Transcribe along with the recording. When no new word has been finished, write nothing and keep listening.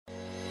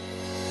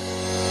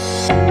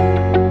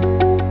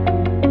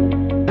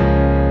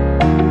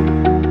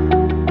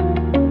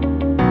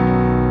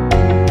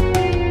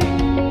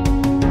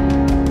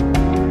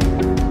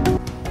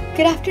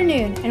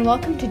and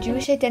welcome to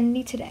Jewish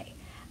Identity Today.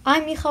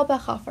 I'm Michal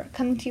Bachhofer,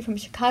 coming to you from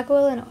Chicago,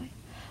 Illinois.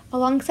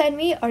 Alongside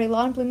me are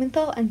Ilan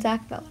Blumenthal and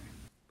Zach Miller.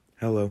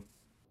 Hello.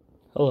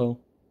 Hello.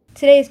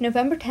 Today is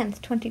November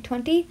 10th,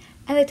 2020,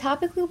 and the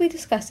topic we'll be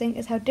discussing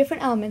is how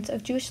different elements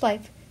of Jewish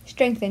life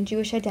strengthen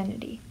Jewish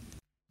identity.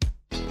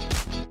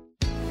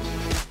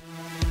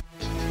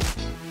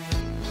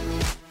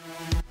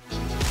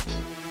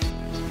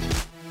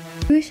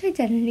 Jewish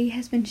identity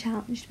has been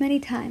challenged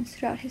many times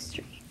throughout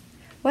history.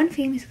 One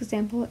famous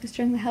example is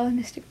during the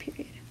Hellenistic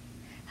period.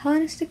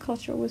 Hellenistic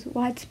culture was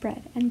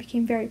widespread and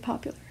became very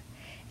popular.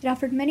 It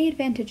offered many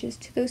advantages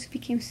to those who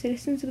became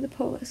citizens of the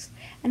polis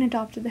and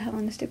adopted the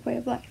Hellenistic way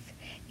of life,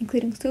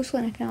 including social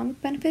and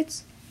economic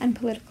benefits and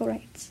political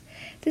rights.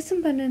 This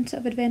abundance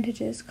of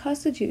advantages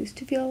caused the Jews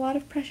to feel a lot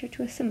of pressure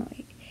to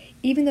assimilate,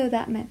 even though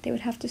that meant they would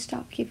have to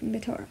stop keeping the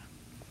Torah.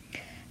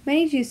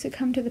 Many Jews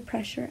succumbed to the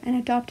pressure and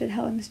adopted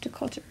Hellenistic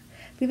culture,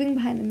 leaving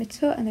behind the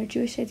mitzvah and their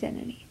Jewish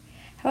identity.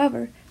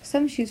 However,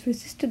 some Jews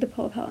resisted the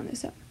pull of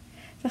Hellenism.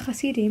 The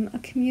Hasidim, a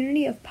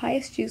community of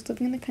pious Jews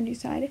living in the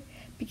countryside,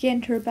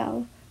 began to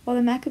rebel, while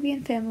the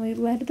Maccabean family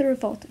led the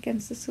revolt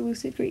against the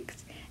Seleucid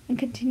Greeks and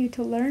continued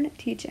to learn,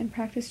 teach, and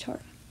practice Torah.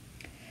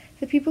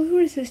 The people who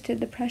resisted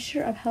the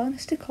pressure of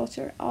Hellenistic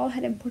culture all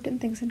had important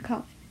things in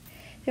common.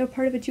 They were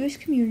part of a Jewish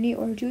community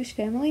or a Jewish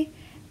family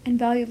and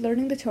valued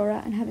learning the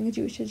Torah and having a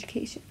Jewish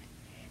education.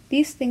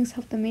 These things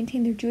helped them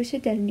maintain their Jewish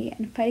identity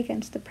and fight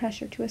against the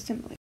pressure to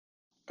assimilate.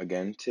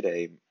 Again,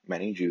 today,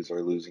 many Jews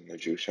are losing their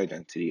Jewish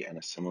identity and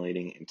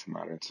assimilating into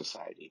modern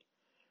society.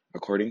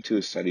 According to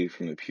a study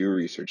from the Pew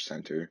Research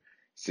Center,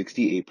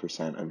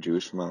 68% of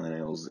Jewish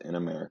millennials in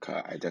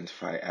America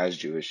identify as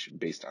Jewish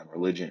based on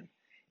religion,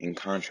 in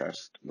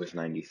contrast with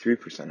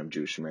 93% of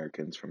Jewish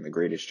Americans from the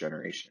Greatest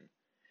Generation.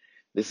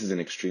 This is an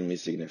extremely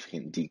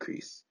significant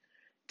decrease.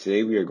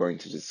 Today we are going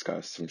to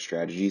discuss some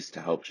strategies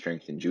to help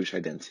strengthen Jewish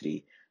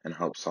identity and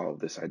help solve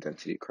this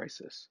identity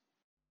crisis.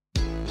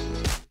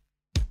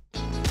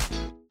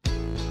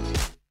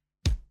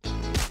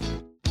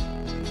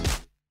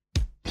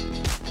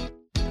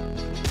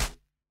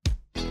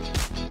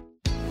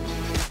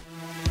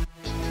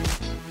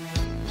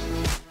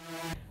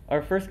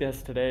 Our first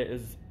guest today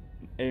is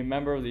a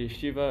member of the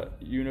Yeshiva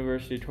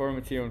University Torah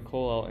Mitzvah and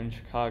Kollel in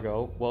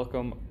Chicago.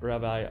 Welcome,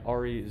 Rabbi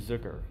Ari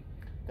Zucker.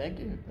 Thank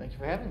you. Thank you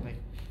for having me.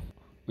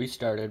 We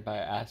started by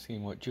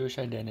asking what Jewish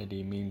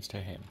identity means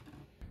to him.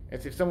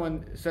 It's if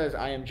someone says,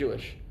 I am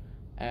Jewish,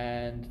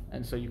 and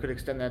so you could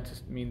extend that to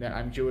mean that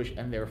I'm Jewish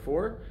and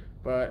therefore,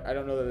 but I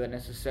don't know that that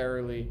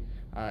necessarily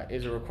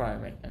is a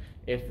requirement.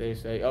 If they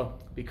say, oh,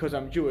 because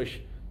I'm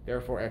Jewish,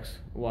 therefore X,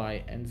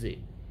 Y, and Z.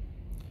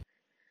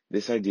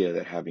 This idea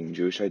that having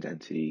Jewish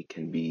identity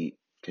can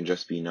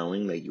just be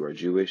knowing that you are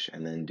Jewish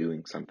and then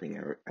doing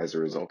something as a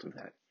result of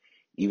that.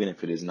 Even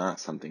if it is not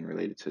something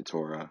related to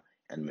Torah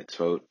and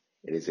mitzvot,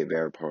 it is a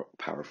very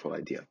powerful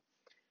idea.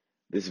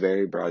 This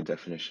very broad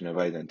definition of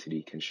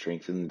identity can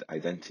strengthen the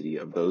identity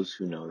of those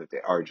who know that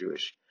they are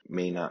Jewish,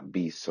 may not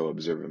be so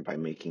observant by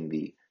making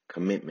the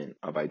commitment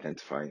of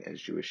identifying as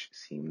Jewish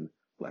seem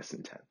less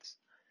intense.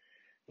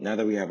 Now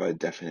that we have a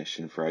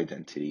definition for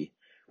identity,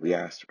 we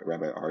asked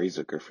Rabbi Ari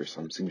Zucker for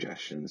some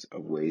suggestions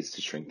of ways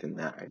to strengthen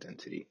that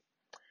identity.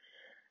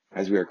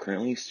 As we are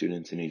currently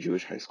students in a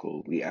Jewish high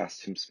school, we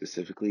asked him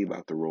specifically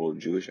about the role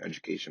Jewish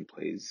education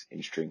plays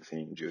in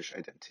strengthening Jewish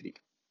identity.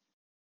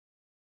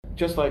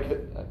 Just like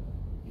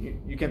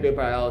you can't be a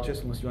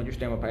biologist unless you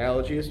understand what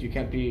biology is. You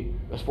can't be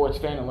a sports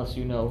fan unless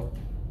you know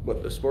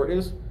what the sport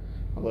is.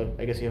 Although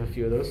I guess you have a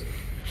few of those.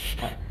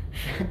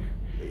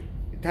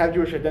 To have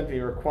Jewish identity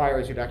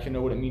requires you to actually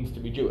know what it means to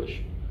be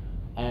Jewish.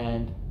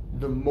 And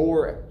the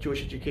more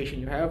Jewish education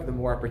you have, the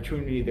more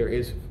opportunity there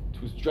is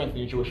to strengthen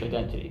your Jewish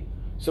identity.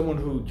 Someone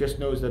who just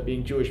knows that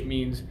being Jewish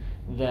means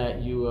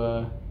that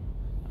you're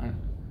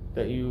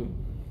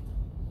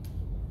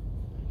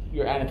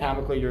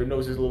anatomically, your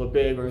nose is a little bit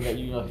big, or that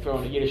you throw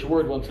in a Yiddish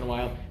word once in a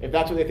while. If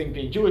that's what they think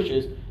being Jewish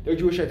is, their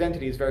Jewish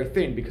identity is very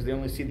thin because they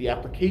only see the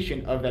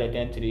application of that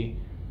identity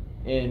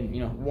in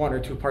one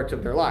or two parts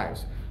of their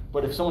lives.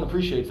 But if someone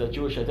appreciates that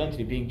Jewish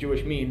identity, being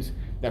Jewish means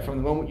that from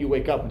the moment you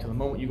wake up until the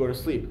moment you go to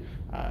sleep,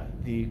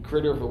 the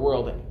creator of the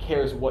world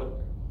cares what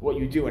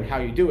you do and how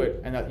you do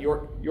it, and that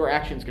your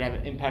actions can have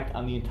an impact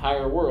on the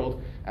entire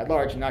world at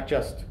large, not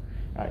just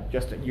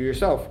you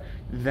yourself,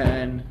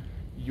 then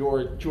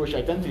your Jewish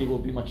identity will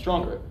be much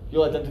stronger.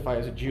 You'll identify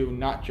as a Jew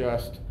not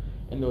just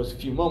in those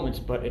few moments,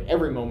 but at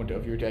every moment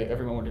of your day,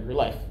 every moment of your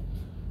life.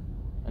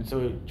 And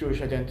so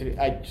Jewish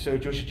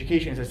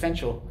education is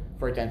essential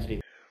for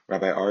identity.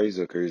 Rabbi Ari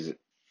Zucker's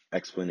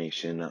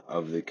explanation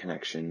of the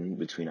connection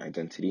between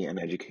identity and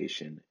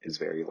education is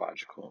very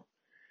logical.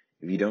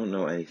 If you don't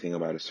know anything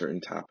about a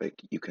certain topic,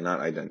 you cannot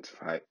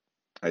identify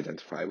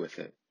with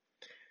it.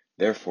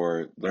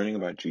 Therefore, learning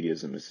about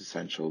Judaism is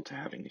essential to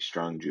having a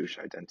strong Jewish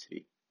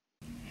identity.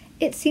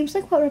 It seems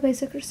like what Rabbi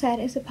Zucker said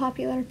is a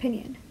popular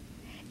opinion.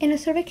 In a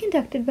survey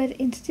conducted by the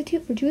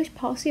Institute for Jewish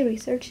Policy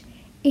Research,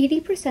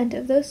 80%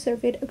 of those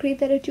surveyed agreed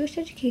that a Jewish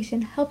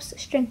education helps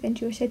strengthen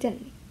Jewish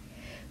identity.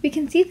 We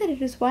can see that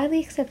it is widely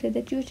accepted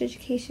that Jewish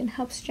education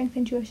helps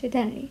strengthen Jewish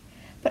identity,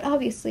 but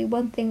obviously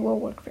one thing will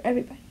work for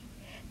everybody.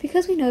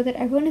 Because we know that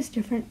everyone is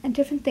different and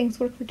different things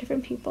work for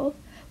different people,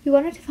 we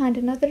wanted to find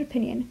another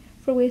opinion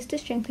for ways to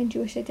strengthen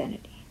Jewish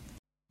identity.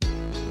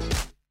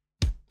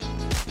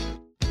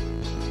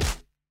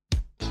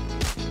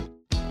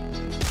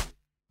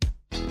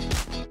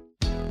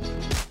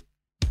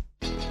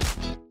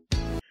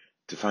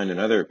 To find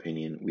another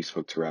opinion, we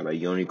spoke to Rabbi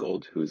Yoni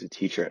Gold, who is a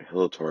teacher at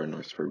Hillel Torah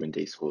North Suburban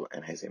Day School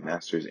and has a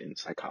master's in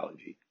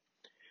psychology.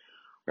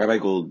 Rabbi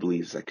Gold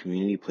believes that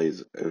community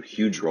plays a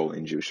huge role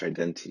in Jewish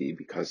identity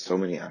because so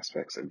many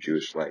aspects of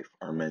Jewish life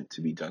are meant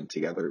to be done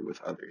together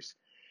with others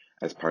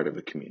as part of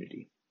a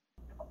community.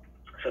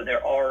 So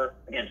there are,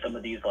 again, some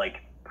of these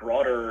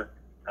broader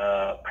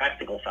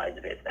practical sides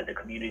of it that the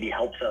community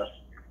helps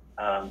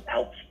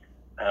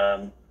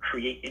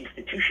create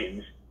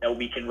institutions that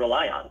we can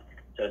rely on.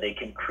 So they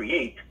can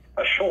create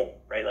a shul,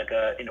 right?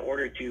 In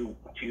order to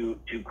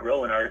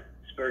grow in our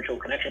spiritual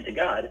connection to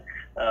God,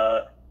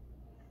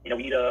 we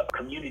need a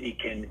community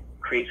can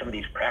create some of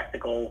these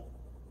practical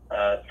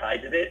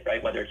sides of it,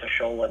 right? Whether it's a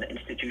shul, an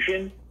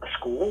institution, a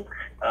school,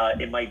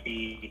 it might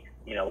be,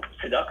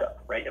 tzedakah,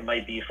 right? It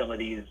might be some of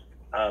these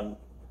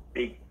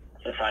big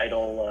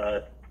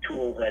societal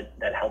tools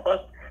that help us.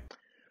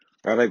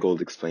 Rabbi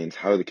Gold explains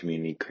how the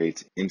community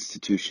creates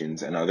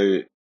institutions and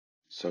other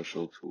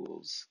social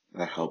tools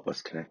that help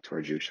us connect to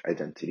our Jewish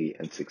identity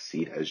and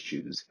succeed as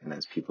Jews and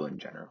as people in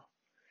general.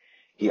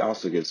 He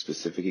also gives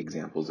specific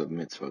examples of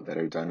mitzvot that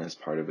are done as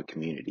part of a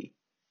community.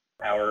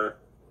 Our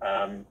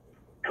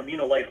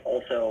communal life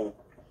also,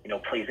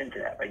 plays into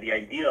that, right? The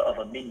idea of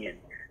a minyan,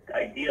 the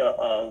idea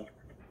of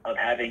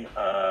having,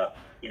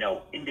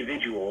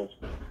 individuals,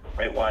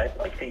 right? Why?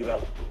 Think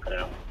about,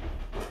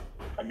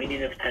 a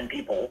minyan of 10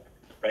 people,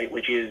 right?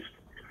 Which is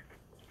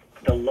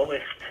the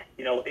lowest,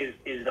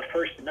 is the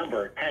first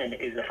number. 10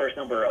 is the first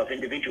number of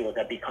individuals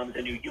that becomes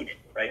a new unit,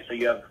 right? So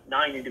you have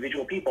 9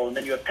 individual people, and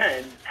then you have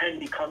 10. 10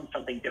 becomes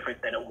something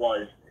different than it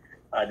was,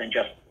 than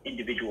just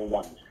individual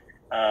ones.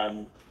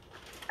 And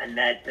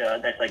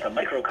that's like a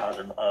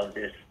microcosm of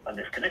this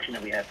connection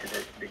that we have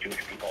to the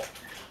Jewish people,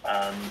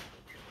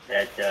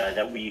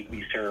 that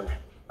we serve,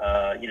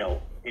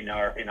 in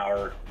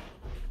our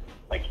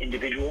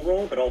individual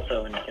role, but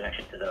also in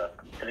connection to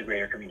the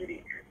greater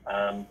community.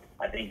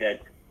 I think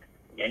that,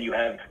 and you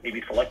have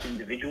maybe select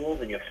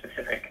individuals and you have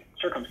specific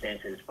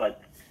circumstances,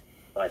 but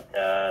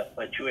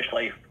Jewish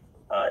life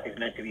is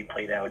meant to be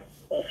played out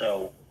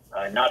also,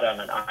 not on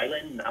an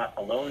island, not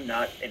alone,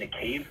 not in a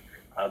cave,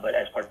 but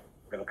as part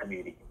of a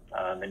community.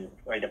 And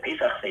right, the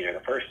Pesach Seder, the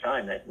first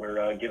time that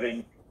we're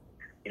given,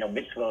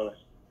 mitzvos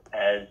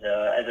as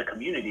a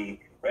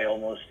community, right?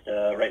 Almost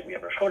right. We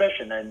have Rosh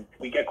Chodesh, and then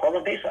we get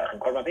Korban Pesach,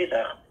 and Korban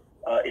Pesach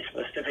is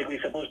specifically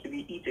supposed to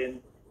be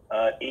eaten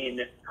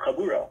in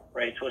Chabura,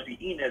 right? It's supposed to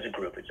be eaten as a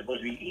group. It's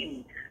supposed to be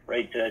eaten,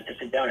 right, to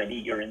sit down and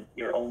eat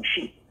your own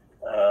sheep,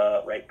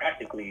 right?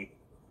 Practically,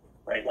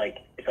 right?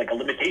 It's like a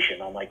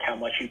limitation on how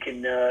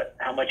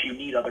much you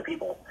need other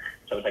people.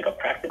 So it's like a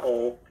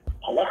practical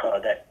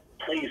halacha that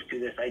plays to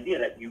this idea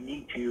that you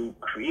need to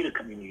create a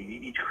community, you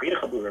need to create a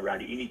chabura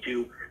around it, you need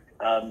to,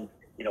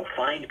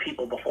 find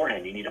people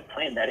beforehand, you need to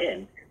plan that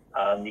in.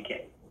 You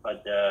can't,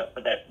 but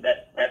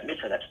that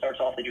mitzvah that starts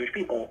off the Jewish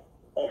people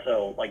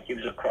also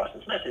gives across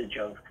this message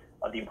of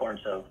the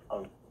importance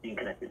of being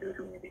connected to the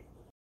community.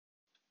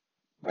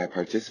 By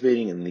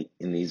participating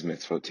in these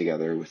mitzvot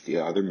together with the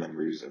other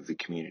members of the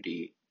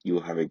community, you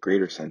will have a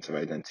greater sense of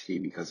identity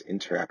because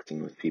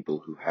interacting with people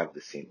who have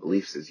the same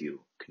beliefs as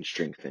you can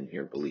strengthen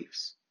your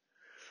beliefs.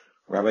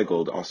 Rabbi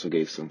Gold also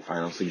gave some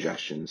final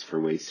suggestions for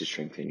ways to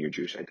strengthen your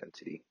Jewish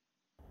identity.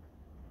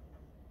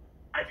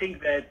 I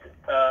think that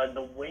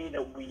the way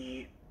that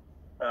we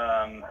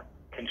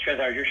can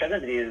strengthen our Jewish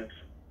identity is,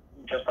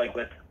 just like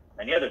with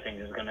many other things,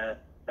 is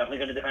definitely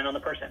going to depend on the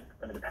person. It's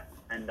going to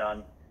depend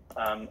on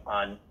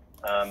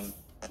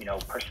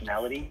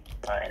personality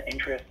and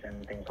interests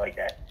and things like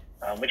that.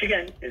 Which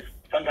again is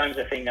sometimes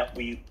a thing that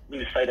we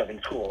lose sight of in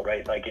school,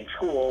 right? In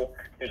school,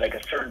 there's a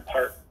certain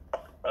part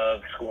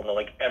of school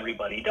that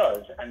everybody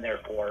does, and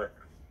therefore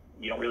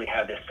you don't really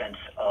have this sense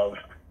of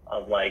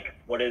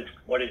what is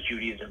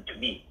Judaism to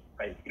me,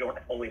 right? You don't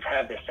always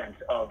have this sense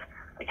of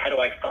how do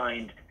I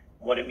find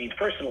what it means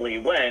personally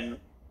when,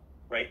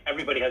 right,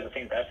 everybody has the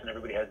same test and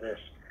everybody has this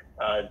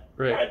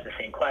Right. has the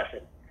same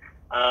classes.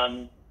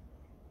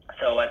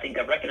 So I think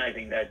of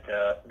recognizing that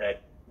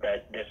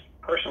this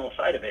personal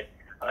side of it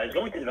is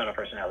going to depend on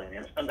personality,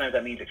 and sometimes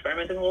that means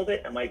experimenting a little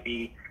bit. It might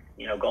be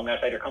going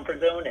outside your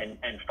comfort zone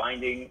and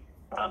finding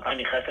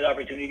chesed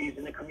opportunities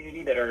in the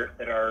community that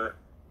are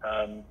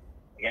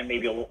again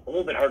maybe a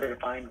little bit harder to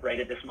find right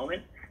at this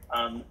moment.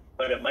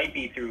 But it might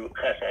be through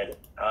chesed.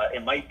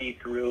 It might be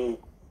through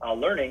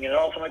learning, and it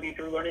also might be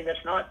through learning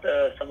that's not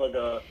some of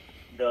the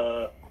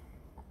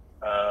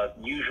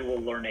usual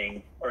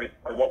learning or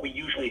what we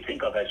usually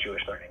think of as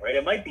Jewish learning, right?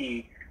 It might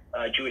be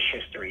Jewish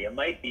history. It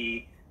might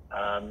be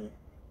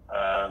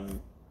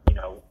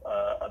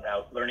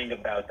about learning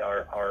about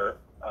our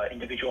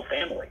individual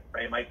family,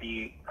 right? It might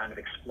be kind of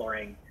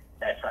exploring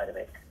that side of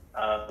it.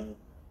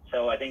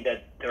 So I think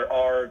that there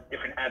are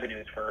different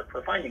avenues for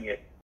finding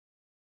it.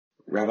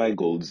 Rabbi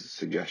Gold's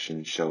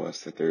suggestions show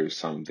us that there is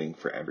something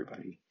for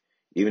everybody.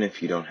 Even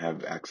if you don't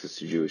have access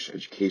to Jewish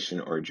education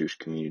or a Jewish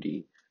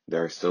community,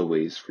 there are still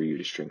ways for you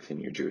to strengthen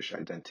your Jewish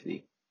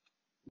identity.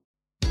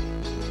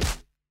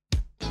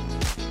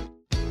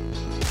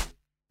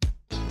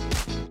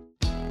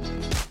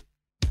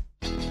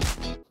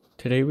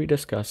 Today we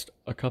discussed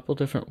a couple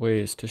different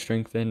ways to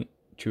strengthen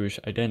Jewish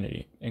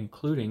identity,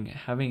 including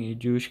having a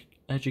Jewish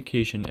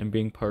education and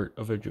being part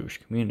of a Jewish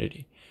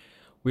community.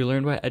 We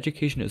learned why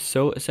education is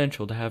so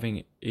essential to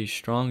having a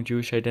strong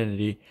Jewish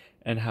identity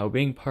and how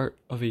being part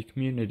of a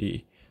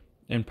community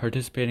and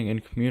participating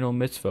in communal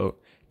mitzvot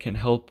can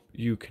help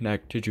you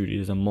connect to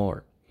Judaism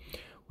more.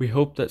 We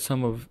hope that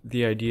some of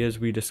the ideas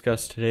we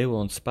discussed today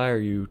will inspire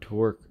you to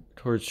work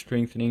towards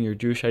strengthening your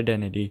Jewish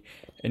identity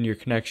and your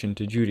connection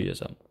to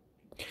Judaism.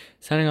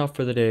 Signing off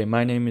for the day,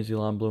 my name is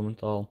Ilan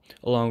Blumenthal,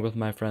 along with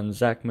my friends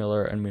Zach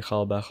Miller and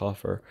Michal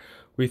Bechhofer.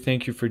 We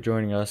thank you for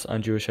joining us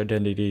on Jewish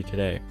Identity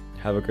today.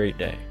 Have a great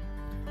day.